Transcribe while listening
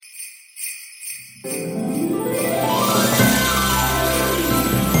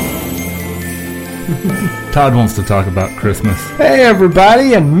Todd wants to talk about Christmas. Hey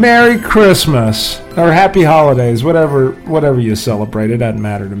everybody, and Merry Christmas or Happy Holidays, whatever you celebrate. It doesn't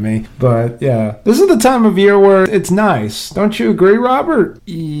matter to me. But yeah, this is the time of year where it's nice. Don't you agree, Robert?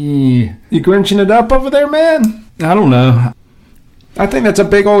 Yeah. You grinching it up over there, man? I don't know. I think that's a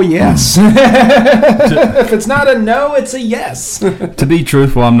big old yes. If it's not a no, it's a yes. To be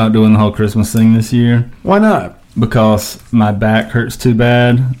truthful, I'm not doing the whole Christmas thing this year. Why not? Because my back hurts too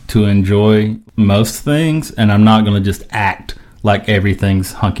bad to enjoy most things, and I'm not going to just act like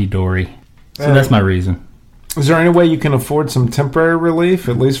everything's hunky-dory. So that's my reason. Is there any way you can afford some temporary relief,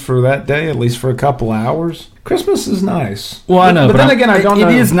 at least for that day, at least for a couple hours? Christmas is nice. Well, I know, but then again, I don't know.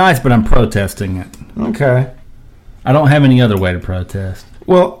 It is nice, but I'm protesting it. Okay. I don't have any other way to protest.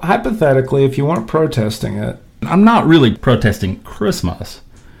 Well, hypothetically, if you weren't protesting it. I'm not really protesting Christmas.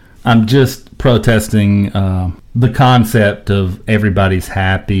 I'm just protesting the concept of everybody's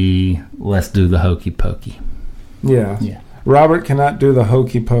happy, let's do the hokey pokey. Yeah. Robert cannot do the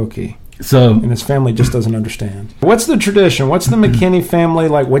hokey pokey. So, and his family just doesn't understand. What's the tradition? What's the McKinney family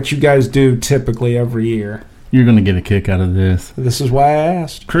like? What you guys do typically every year? You're going to get a kick out of this. This is why I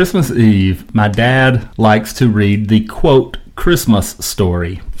asked. Christmas Eve, my dad likes to read the, quote, Christmas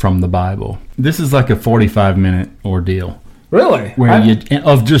story from the Bible. This is like a 45-minute ordeal. Really? Where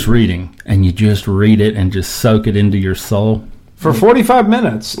of just reading, and you just read it and just soak it into your soul. For 45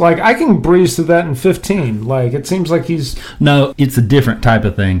 minutes. Like, I can breeze through that in 15. Like, it seems like he's... No, it's a different type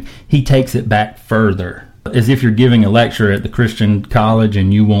of thing. He takes it back further. As if you're giving a lecture at the Christian college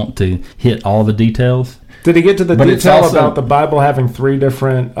and you want to hit all the details. Did he get to the detail about the Bible having 3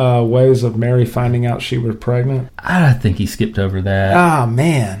 different ways of Mary finding out she was pregnant? I think he skipped over that. Ah,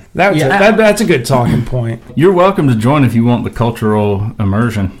 man. That's a good talking point. You're welcome to join if you want the cultural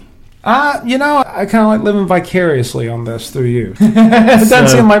immersion. I kind of like living vicariously on this through you. It doesn't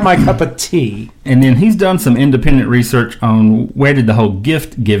seem like my cup of tea. And then he's done some independent research on where did the whole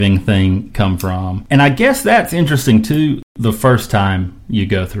gift-giving thing come from. And I guess that's interesting, too, the first time you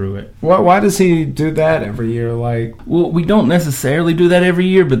go through it. Why does he do that every year? Well, we don't necessarily do that every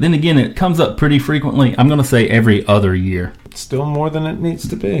year, but then again, it comes up pretty frequently. I'm going to say every other year. Still more than it needs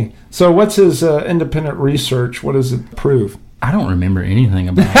to be. So what's his independent research? What does it prove? I don't remember anything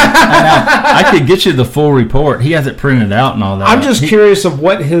about it. I could get you the full report. He has it printed out and all that. I'm just curious of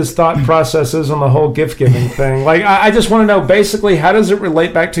what his thought process is on the whole gift-giving thing. Like, I just want to know, basically, how does it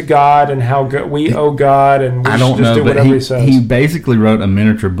relate back to God and how we owe God and we should just do whatever he says? He basically wrote a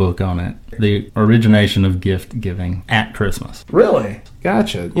miniature book on it, the origination of gift-giving at Christmas. Really?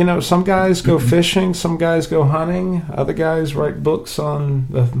 Gotcha. Some guys go fishing, some guys go hunting, other guys write books on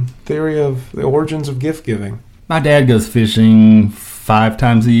the theory of the origins of gift-giving. My dad goes fishing 5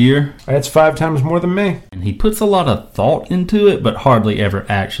 times a year. That's 5 times more than me. And he puts a lot of thought into it, but hardly ever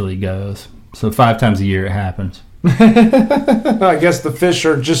actually goes. So 5 times a year it happens. I guess the fish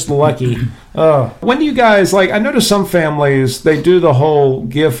are just lucky. When do you guys, I notice some families, they do the whole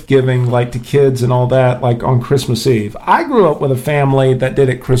gift giving, to kids and all that, on Christmas Eve. I grew up with a family that did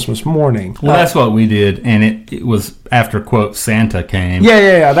it Christmas morning. Well, that's what we did, and it was after, quote, Santa came.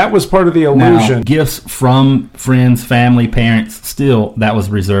 Yeah. That was part of the illusion. Now, gifts from friends, family, parents, still, that was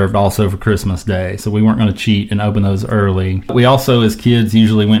reserved also for Christmas Day. So we weren't going to cheat and open those early. We also, as kids,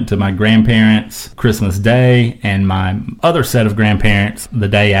 usually went to my grandparents' Christmas Day and my other set of grandparents the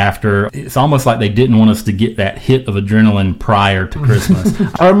day after. It's almost like they didn't want us to get that hit of adrenaline prior to Christmas.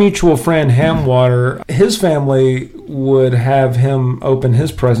 Our mutual friend Hamwater, his family would have him open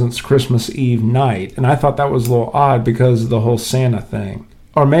his presents Christmas Eve night, and I thought that was a little odd because of the whole Santa thing.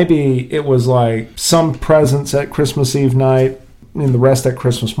 Or maybe it was some presents at Christmas Eve night and the rest at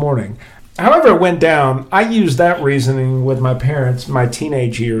Christmas morning. However it went down, I used that reasoning with my parents, my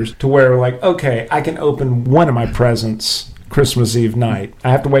teenage years, to where okay, I can open one of my presents Christmas Eve night. I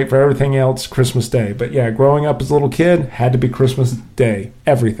have to wait for everything else Christmas Day. But yeah, growing up as a little kid, had to be Christmas Day.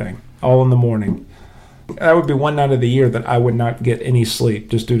 Everything. All in the morning. That would be one night of the year that I would not get any sleep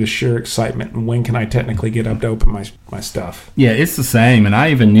just due to sheer excitement. And when can I technically get up to open my stuff? Yeah, it's the same. And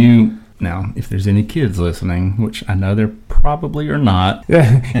I even knew... Now, if there's any kids listening, which I know there probably are not.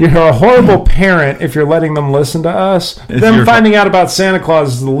 Yeah, you're a horrible parent if you're letting them listen to us. Them finding out about Santa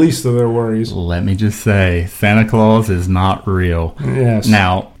Claus is the least of their worries. Let me just say, Santa Claus is not real. Yes.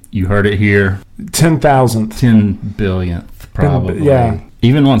 Now, you heard it here. 10,000th. 10 billionth, probably. Yeah.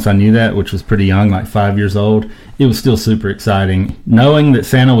 Even once I knew that, which was pretty young, 5 years old, it was still super exciting. Knowing that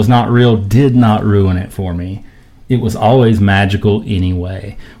Santa was not real did not ruin it for me. It was always magical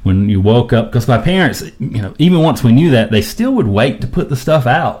anyway. When you woke up, because my parents, even once we knew that, they still would wait to put the stuff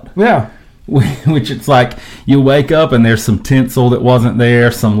out. Yeah. which it's like you wake up and there's some tinsel that wasn't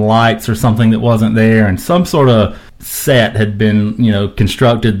there, some lights or something that wasn't there, and some sort of set had been,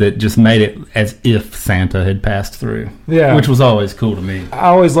 constructed that just made it as if Santa had passed through. Yeah. Which was always cool to me. I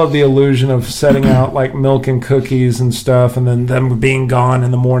always love the illusion of setting out like milk and cookies and stuff, and then them being gone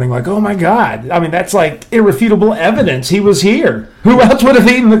in the morning. Like, oh my God! I mean, that's like irrefutable evidence he was here. Who else would have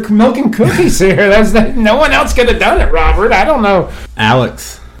eaten the milk and cookies here? No one else could have done it, Robert. I don't know.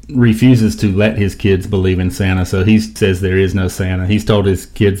 Alex refuses to let his kids believe in Santa, so he says there is no Santa. He's told his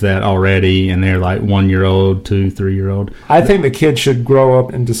kids that already, and they're like 1-year-old, 2, 3-year-old. I think the kid should grow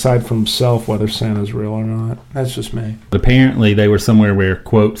up and decide for himself whether Santa's real or not. That's just me. Apparently, they were somewhere where,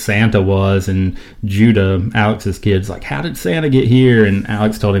 quote, Santa was, and Judah, Alex's kid's like, how did Santa get here? And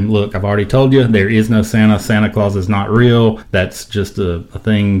Alex told him, look, I've already told you, there is no Santa. Santa Claus is not real. That's just a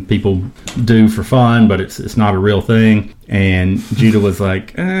thing people do for fun, but it's not a real thing. And Judah was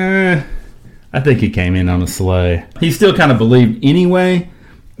like, I think he came in on a sleigh. He still kind of believed anyway,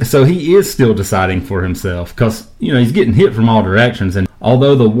 so he is still deciding for himself because, he's getting hit from all directions. And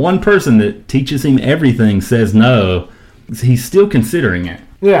although the one person that teaches him everything says no, he's still considering it.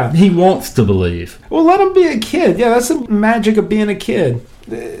 Yeah. He wants to believe. Well, let him be a kid. Yeah, that's the magic of being a kid.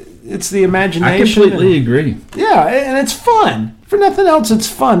 It's the imagination. I completely agree. Yeah, and it's fun. For nothing else, it's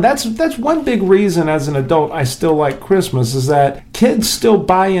fun. That's one big reason as an adult I still like Christmas is that kids still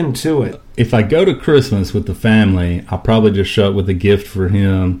buy into it. If I go to Christmas with the family, I'll probably just show up with a gift for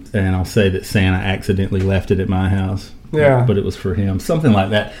him, and I'll say that Santa accidentally left it at my house. Yeah. But it was for him. Something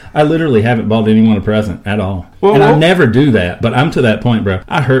like that. I literally haven't bought anyone a present at all. I never do that, but I'm to that point, bro.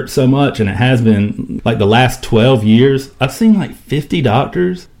 I hurt so much, and it has been like the last 12 years. I've seen like 50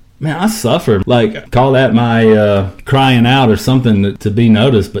 doctors. Man, I suffered. Like, call that my crying out or something to be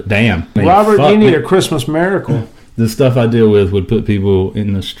noticed, but damn. Robert, you need a Christmas miracle. The stuff I deal with would put people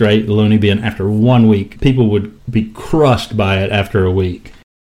in the straight loony bin after 1 week. People would be crushed by it after a week.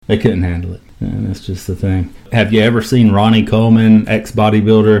 They couldn't handle it. And that's just the thing. Have you ever seen Ronnie Coleman,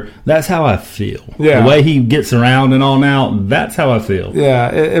 ex-bodybuilder? That's how I feel. Yeah. The way he gets around and all now, that's how I feel. Yeah,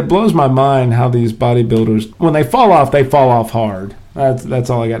 it blows my mind how these bodybuilders, when they fall off hard. That's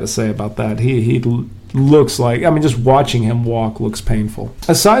all I got to say about that. He looks like, just watching him walk looks painful.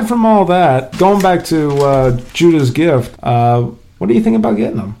 Aside from all that, going back to Judah's gift, what do you think about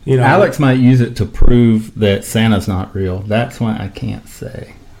getting them? Alex might use it to prove that Santa's not real. That's why I can't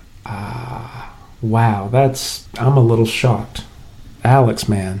say. Wow, I'm a little shocked. Alex,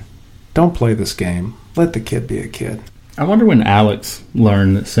 man, don't play this game. Let the kid be a kid. I wonder when Alex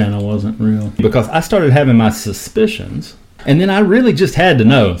learned that Santa wasn't real. Because I started having my suspicions. And then I really just had to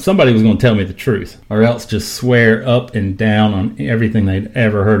know somebody was going to tell me the truth, or else just swear up and down on everything they'd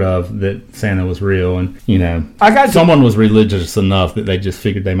ever heard of that Santa was real. And, someone was religious enough that they just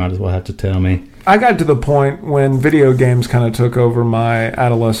figured they might as well have to tell me. I got to the point when video games kind of took over my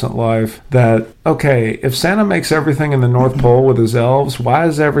adolescent life that, okay, if Santa makes everything in the North Pole with his elves, why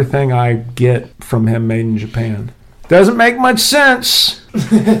is everything I get from him made in Japan? Doesn't make much sense.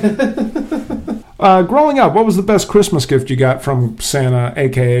 Growing up, what was the best Christmas gift you got from Santa,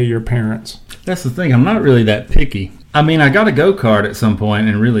 a.k.a. your parents? That's the thing. I'm not really that picky. I got a go-kart at some point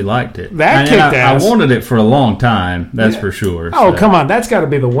and really liked it. That kicked ass. I wanted it for a long time, that's for sure. Oh, come on. That's got to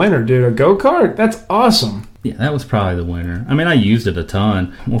be the winner, dude. A go-kart? That's awesome. Yeah, that was probably the winner. I used it a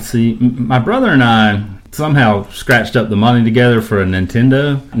ton. We'll see. My brother and I somehow scratched up the money together for a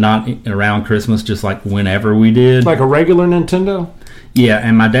Nintendo, not around Christmas, just like whenever we did. Like a regular Nintendo? Yeah,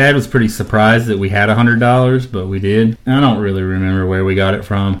 and my dad was pretty surprised that we had $100, but we did. I don't really remember where we got it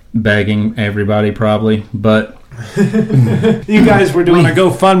from. Begging everybody, probably, but... You guys were doing a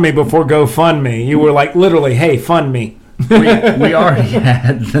GoFundMe before GoFundMe. You were like, literally, hey, fund me. we already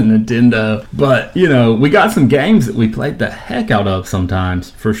had the Nintendo, but, we got some games that we played the heck out of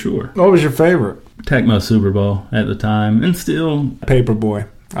sometimes, for sure. What was your favorite? Tecmo Super Bowl at the time, and still... Paperboy.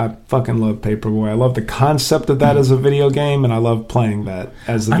 I fucking love Paperboy. I love the concept of that as a video game, and I love playing that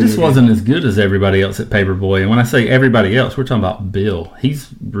as a video game. I just wasn't as good as everybody else at Paperboy. And when I say everybody else, we're talking about Bill. He's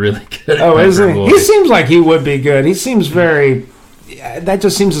really good at Paperboy. Is he? He seems like he would be good. He seems very... That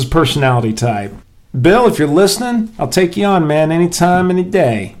just seems his personality type. Bill, if you're listening, I'll take you on, man, anytime, any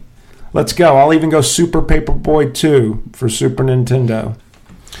day. Let's go. I'll even go Super Paperboy 2 for Super Nintendo.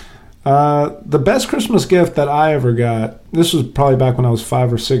 The best Christmas gift that I ever got, this was probably back when I was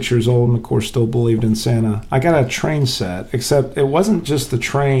 5 or 6 years old and, of course, still believed in Santa. I got a train set, except it wasn't just the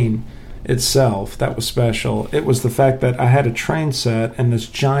train. itself that was special. It was the fact that I had a train set and this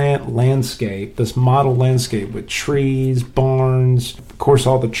giant landscape, this model landscape with trees, barns, of course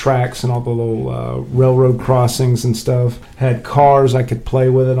all the tracks and all the little railroad crossings and stuff. Had cars, I could play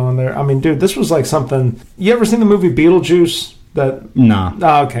with it on there. I mean, dude, this was like something... You ever seen the movie Beetlejuice? No.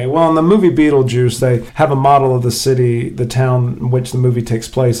 Oh, okay. Well, in the movie Beetlejuice, they have a model of the city, the town in which the movie takes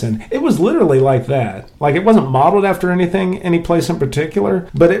place in. It was literally like that. Like, it wasn't modeled after anything, any place in particular,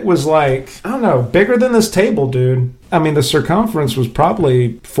 but it was like, I don't know, bigger than this table, dude. I mean, the circumference was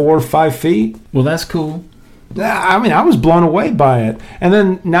probably 4 or 5 feet. Well, that's cool. I mean, I was blown away by it. And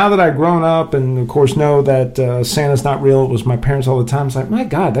then now that I've grown up and, of course, know that Santa's not real, it was my parents all the time, it's like, my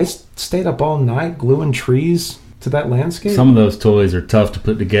God, they stayed up all night gluing trees to that landscape. Some of those toys are tough to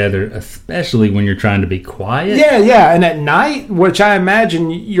put together, especially when you're trying to be quiet. Yeah, and at night, which I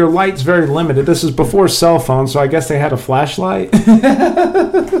imagine your light's very limited. This is before cell phones, so I guess they had a flashlight.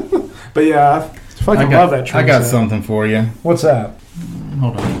 But yeah, I fucking love that train I got set. something for you. What's that?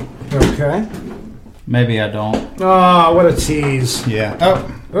 Hold on. Okay. Maybe I don't. Oh, what a tease. Yeah.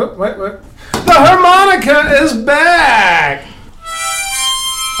 Oh, wait. The harmonica is back!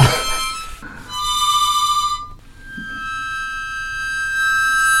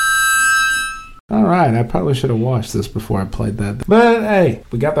 All right, I probably should have washed this before I played that. But hey,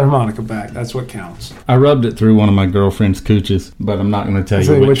 we got the harmonica back. That's what counts. I rubbed it through one of my girlfriend's cooches, but I'm not going to tell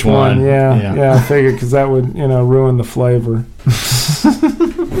you which one. Yeah, I figured because that would, ruin the flavor.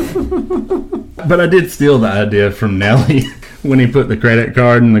 But I did steal the idea from Nellie when he put the credit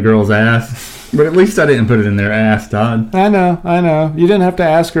card in the girl's ass. But at least I didn't put it in their ass, Todd. I know. You didn't have to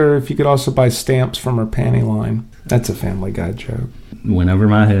ask her if you could also buy stamps from her panty line. That's a Family Guy joke. Went over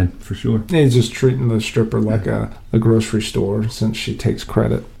my head, for sure. He's just treating the stripper like a grocery store since she takes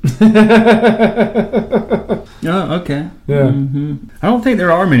credit. Oh, okay. Yeah. Mm-hmm. I don't think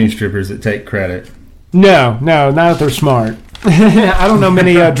there are many strippers that take credit. No, not if they're smart. I don't know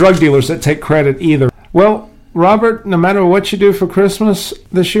many drug dealers that take credit either. Well, Robert, no matter what you do for Christmas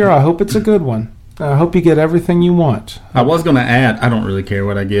this year, I hope it's a good one. I hope you get everything you want. I was going to add, I don't really care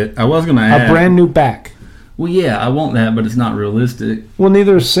what I get. I was going to add... A brand new back. Well, yeah, I want that, but it's not realistic. Well,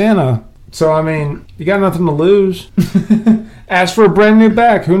 neither is Santa. So, I mean, you got nothing to lose. Ask for a brand new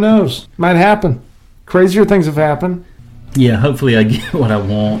back. Who knows? Might happen. Crazier things have happened. Yeah, hopefully I get what I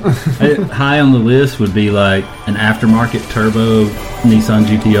want. High on the list would be like an aftermarket turbo Nissan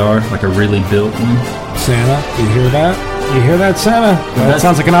GTR, like a really built one. Santa, you hear that? You hear that, Santa? That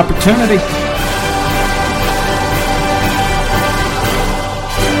sounds like an opportunity.